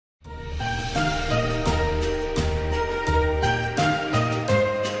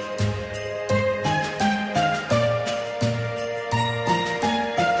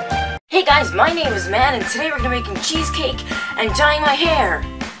Hey guys, my name is Matt, and today we're gonna be making cheesecake and dyeing my hair.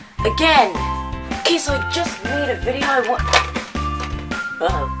 Again. Okay, so I just made a video. I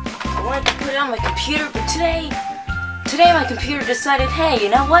wanted to put it on my computer, but today my computer decided, hey, you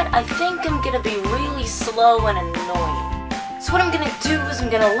know what? I think I'm gonna be really slow and annoying. So what I'm gonna do is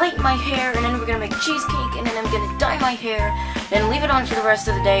I'm gonna light my hair, and then we're gonna make cheesecake, and then I'm gonna dye my hair, and leave it on for the rest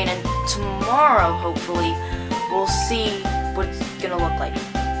of the day, and then tomorrow, hopefully, we'll see what it's gonna look like.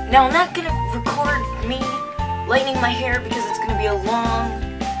 Now, I'm not gonna record me lightening my hair because it's gonna be a long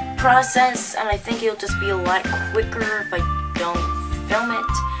process, and I think it'll just be a lot quicker if I don't film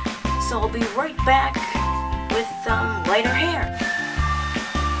it. So I'll be right back with lighter hair.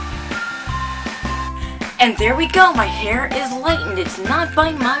 And there we go, my hair is lightened. It's not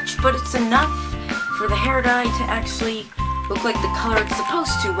by much, but it's enough for the hair dye to actually look like the color it's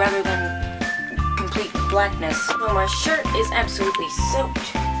supposed to, rather than complete blackness. So my shirt is absolutely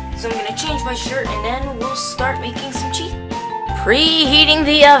soaked. So I'm gonna change my shirt, and then we'll start making some cheese. Preheating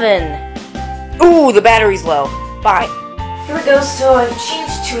the oven. Ooh, the battery's low. Bye. Here we go. So I've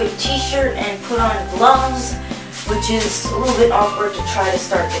changed to a t-shirt and put on gloves, which is a little bit awkward to try to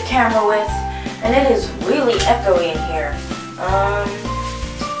start the camera with, and it is really echoey in here.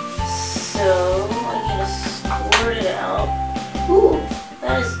 So I need to squirt it out. Ooh,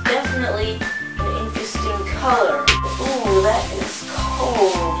 that is definitely an interesting color. Ooh, that is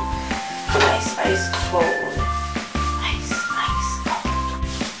cold. Ice, ice, cold. Ice, ice, cold.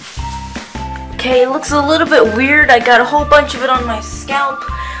 Okay, it looks a little bit weird. I got a whole bunch of it on my scalp,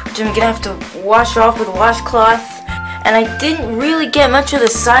 which I'm gonna have to wash off with a washcloth. And I didn't really get much of the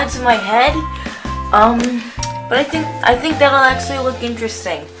sides of my head. But I think that'll actually look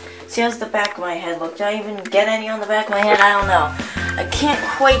interesting. See, how's the back of my head look? Did I even get any on the back of my head? I don't know. I can't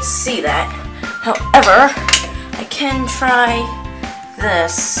quite see that. However, I can try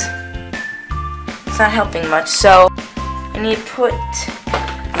this. It's not helping much, so I need to put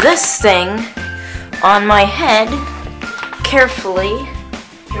this thing on my head carefully.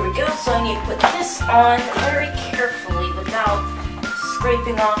 Here we go. So I need to put this on very carefully without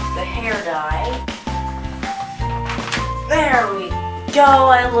scraping off the hair dye. There we go.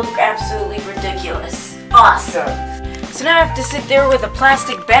 I look absolutely ridiculous. Awesome. So now I have to sit there with a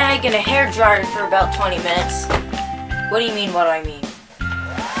plastic bag and a hair dryer for about 20 minutes. What do you mean, what do I mean?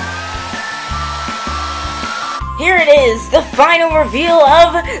 Here it is, the final reveal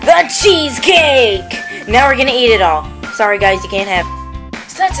of the cheesecake! Now we're gonna eat it all. Sorry guys, you can't have it.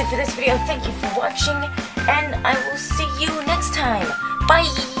 So that's it for this video. Thank you for watching, and I will see you next time. Bye!